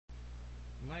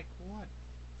Like what?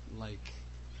 Like,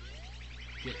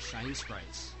 get shine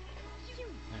sprites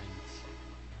and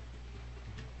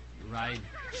ride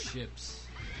ships,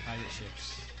 pirate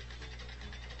ships,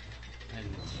 and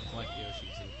collect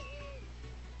Yoshis. And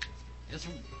it's,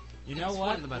 You know it's what?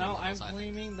 one of the better No, I'm levels, I think.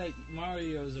 claiming that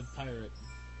Mario's a pirate.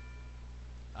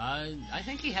 I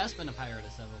think he has been a pirate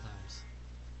several times.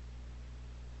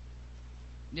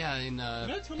 Yeah, in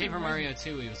totally Paper reminds Mario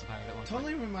 2, he was a pirate at one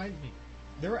Totally point. reminds me.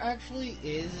 There actually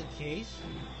is a case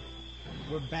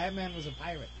where Batman was a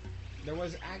pirate. There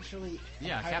was actually a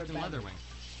Yeah, pirate Captain Batman.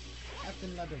 Leatherwing. Captain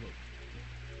Leatherwing.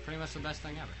 Pretty much the best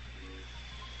thing ever.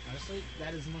 Honestly,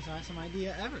 that is the most awesome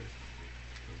idea ever.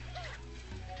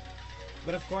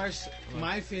 But of course,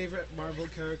 my favorite Marvel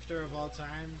character of all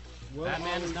time will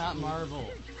Batman is always not be- Marvel.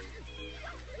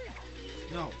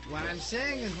 No, what I'm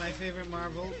saying is my favorite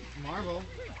Marvel,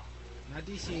 not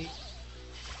DC.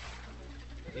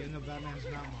 Even though Batman's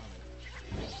not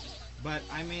Marvel. But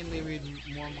I mainly read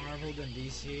more Marvel than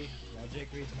DC, while Jake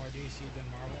reads more DC than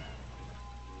Marvel.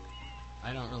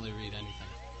 I don't really read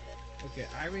anything. Okay,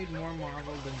 I read more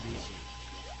Marvel than DC.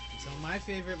 So my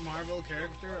favorite Marvel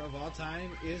character of all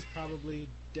time is probably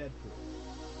Deadpool.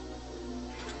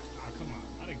 Oh, come on.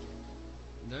 Not again.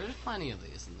 There's plenty of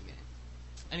these in the game.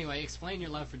 Anyway, explain your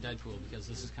love for Deadpool, because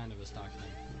this is kind of a stock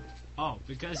thing. Oh,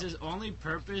 because his only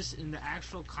purpose in the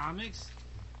actual comics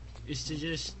is to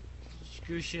just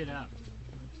screw shit up.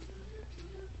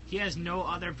 He has no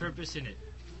other purpose in it.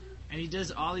 And he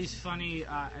does all these funny,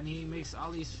 and he makes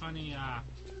all these funny,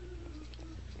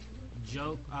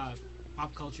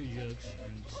 pop culture jokes,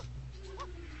 and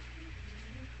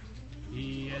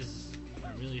he has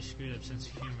a really screwed up sense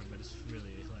of humor, but it's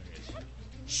really hilarious.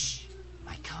 Shh!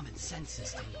 My common sense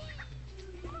is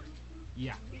tingling.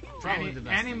 Yeah. Probably and the he,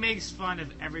 best and he thing. makes fun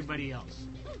of everybody else.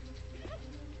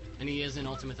 And he is in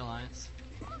Ultimate Alliance?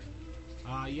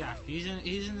 Yeah, he's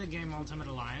in the game Ultimate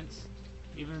Alliance,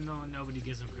 even though nobody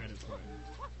gives him credit for it.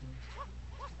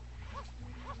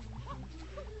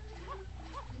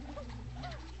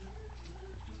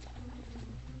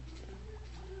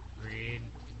 Green,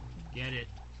 get it?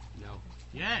 No.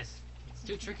 Yes, It's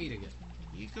too tricky to get.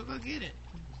 you go get it.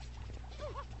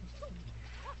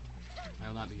 I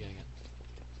will not be getting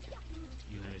it.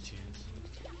 You had a chance.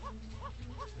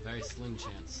 A very slim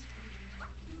chance.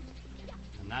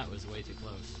 And that was way too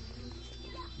close.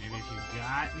 Maybe if you'd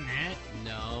gotten it.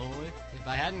 No. If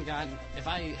I had gotten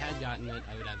it,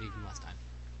 I would have even less time.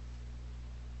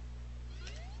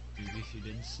 Maybe if you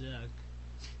didn't suck.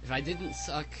 If I didn't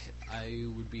suck, I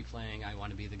would be playing I Want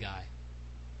to Be the Guy.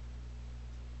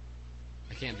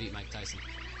 I can't beat Mike Tyson.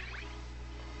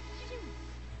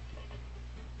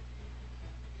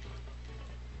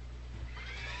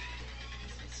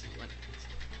 Let's see,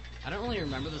 I don't really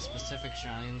remember the specific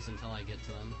shines until I get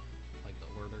to them. Like the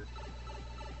order.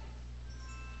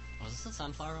 Was this the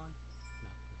sunflower one? No.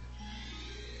 Okay.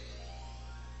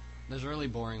 There's a really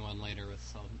boring one later with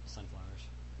sunflowers.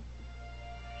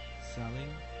 Selling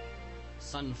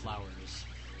Sunflowers.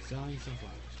 sunflowers.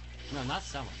 No, not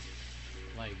selling.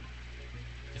 Like,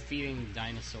 defeating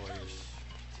dinosaurs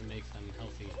to make them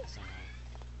healthy somehow.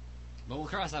 But we'll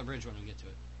cross that bridge when we get to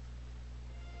it.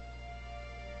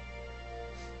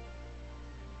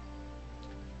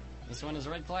 This one is a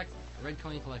red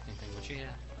coin collecting thing, which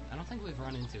I don't think we've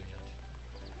run into it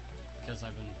yet. Because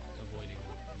I've been avoiding it.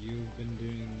 You've been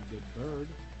doing the bird.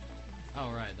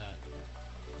 Oh, right, that.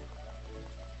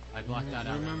 I blocked that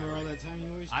out. of my Remember all memory. that time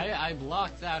you wasted? I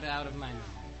blocked that out of my memory.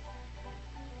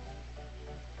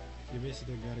 You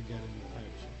basically gotta get in the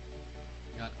pirate ship.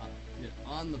 Get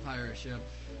on the pirate ship,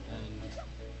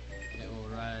 and it will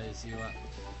rise you up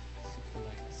to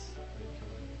collect red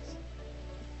coins.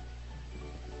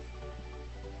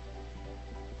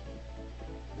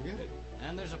 You get it.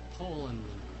 And there's a pole in the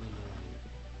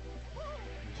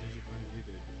Change your point of view,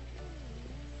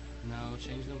 dude. No,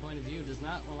 changing the point of view does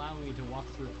not allow me to walk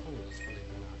through poles, believe it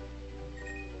or not.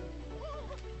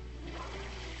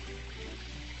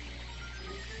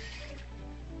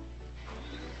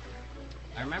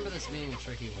 I remember this being a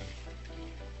tricky one.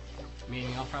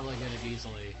 Meaning I'll probably get it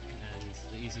easily, and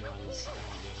the easy ones I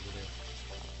won't be able to do.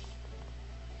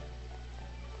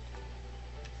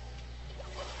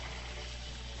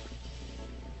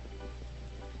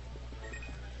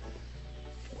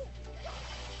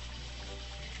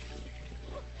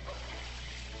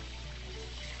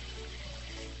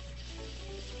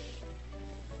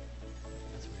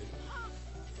 That's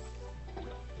weird.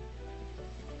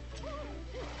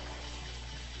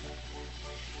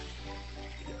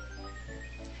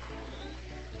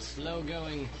 It's slow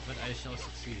going, but I shall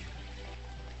succeed.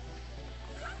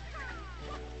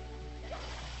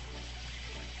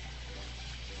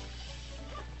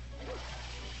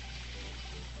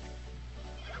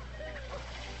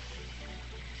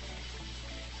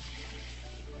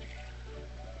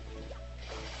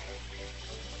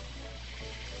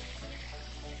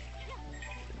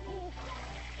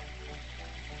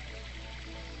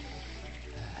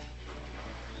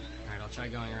 try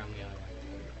going around the other way.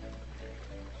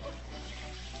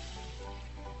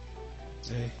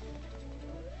 Hey.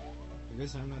 I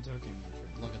guess I'm not talking much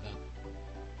right now. Look at that.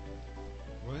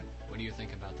 What? What do you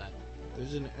think about that?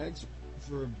 There's an X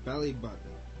for a belly button.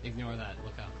 Ignore that.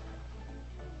 Look up.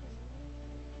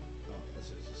 Oh, this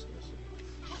is disgusting.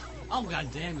 Oh,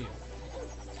 god damn you.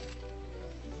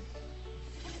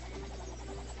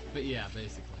 But yeah,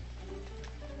 basically.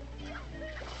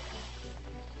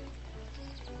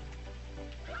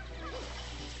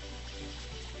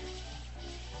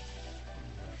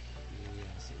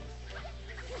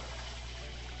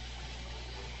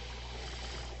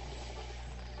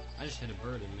 I just hit a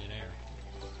bird in midair.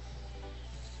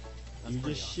 That's You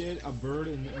pretty just awesome. shit a bird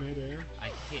in midair?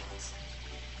 I hit.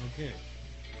 Okay.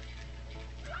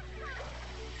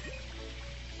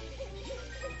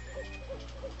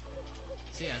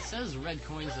 So yeah, it says red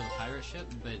coins of a pirate ship,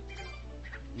 but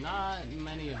not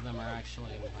many of them are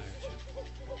actually in the pirate ship.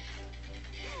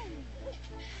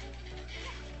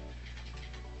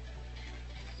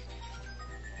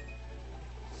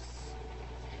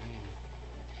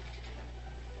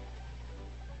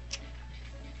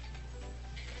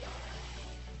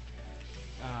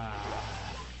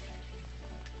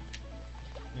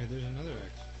 Yeah, there's another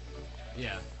X.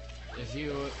 Yeah. If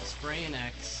you spray an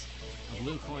X, a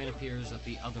blue coin appears at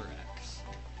the other X.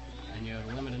 And you have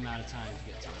a limited amount of time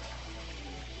to get to it.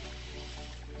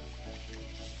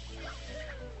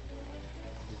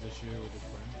 Did they share with the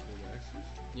friend for the X's?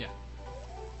 Yeah.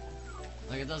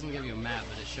 Like, it doesn't give you a map,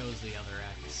 but it shows the other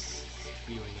X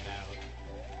spewing it out.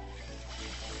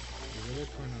 There's another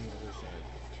coin on the other side.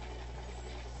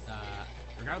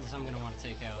 Regardless, I'm going to want to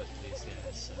take out these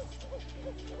guys, so...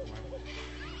 Why?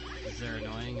 Because they're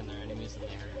annoying and they're enemies and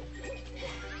they hurt.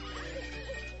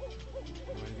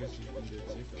 Well, I guess you can do it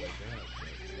safer like that, but...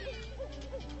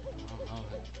 I don't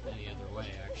know any other way,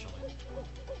 actually.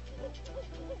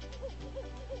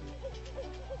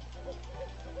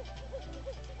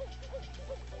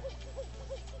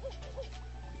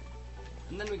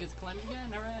 And then we get to climb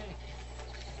again, hooray!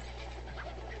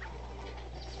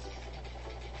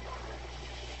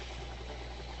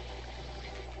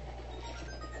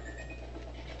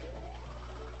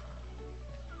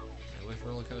 I wish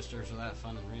roller coasters were that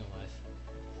fun in real life.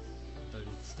 But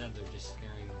instead they're just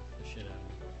scaring the shit out of me.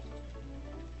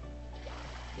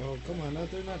 Oh, come on, no,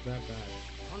 they're not that bad.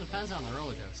 Well, it depends on the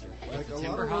roller coaster. With Like, the a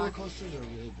lot of roller Timberhawk, coasters are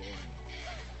really boring.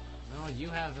 well, you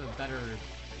have a better,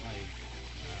 like,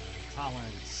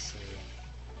 tolerance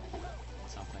or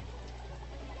something.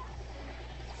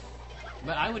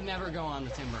 But I would never go on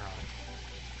the Timberhawk.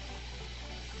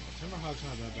 Timberhawk's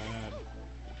not that bad.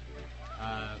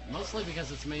 Mostly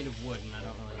because it's made of wood and I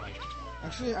don't really like it.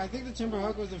 Actually, I think the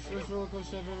Timberhawk was the first roller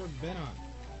coaster I've ever been on.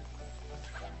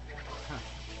 Huh.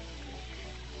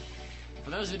 For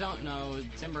those who don't know,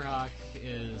 Timberhawk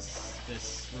is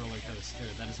this roller coaster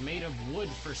that is made of wood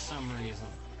for some reason.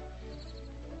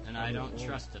 And I don't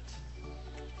trust it.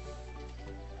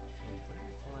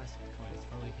 Last coin is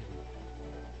probably hidden.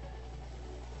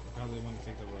 I probably want to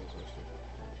take the roller coaster.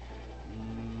 I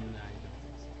don't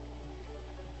think so.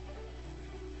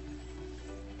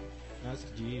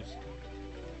 Ask Jeeves.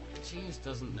 Jeeves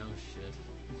doesn't know shit.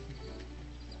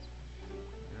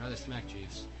 I'd rather smack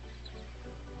Jeeves.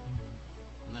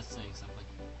 And that's saying something.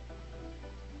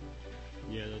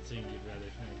 Yeah, that's saying you'd rather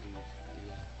smack Jeeves.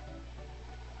 Yeah.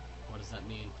 What does that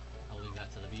mean? I'll leave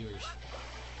that to the viewers.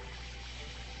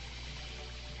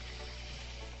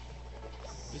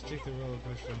 Just take the roller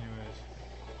coaster anyways.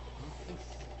 I don't think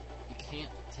you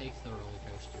can't take the roller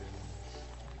coaster in this.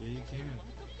 Yeah, you can.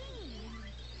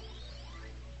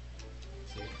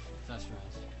 See, test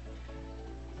runs.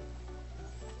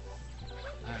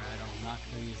 Alright, I'll knock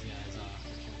these guys off.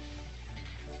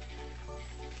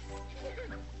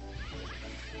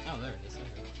 Oh, there it is. There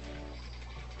it is.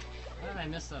 Why did I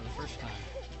miss that the first time?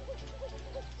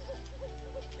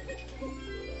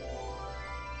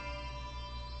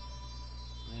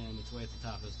 And it's way at the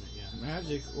top, isn't it? Yeah.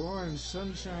 Magic orange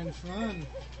sunshine fun.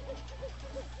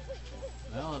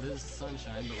 Well, it is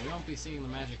sunshine, but we won't be seeing the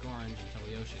magic orange until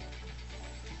Yoshi.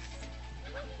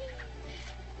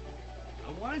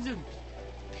 I wanted to...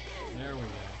 There we go.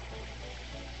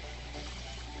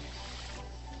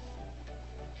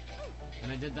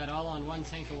 And I did that all on one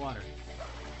tank of water.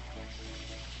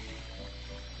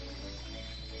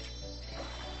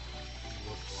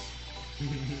 Whoops.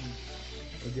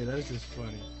 Okay, that's just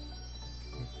funny.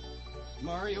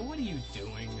 Mario, what are you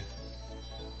doing?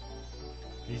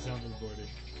 He's hoverboarding.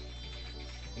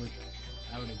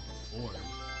 Out of board.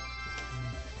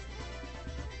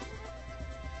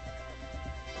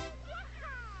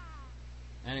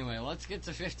 Anyway, let's get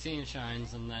to 15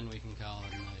 shines and then we can call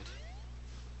it a night.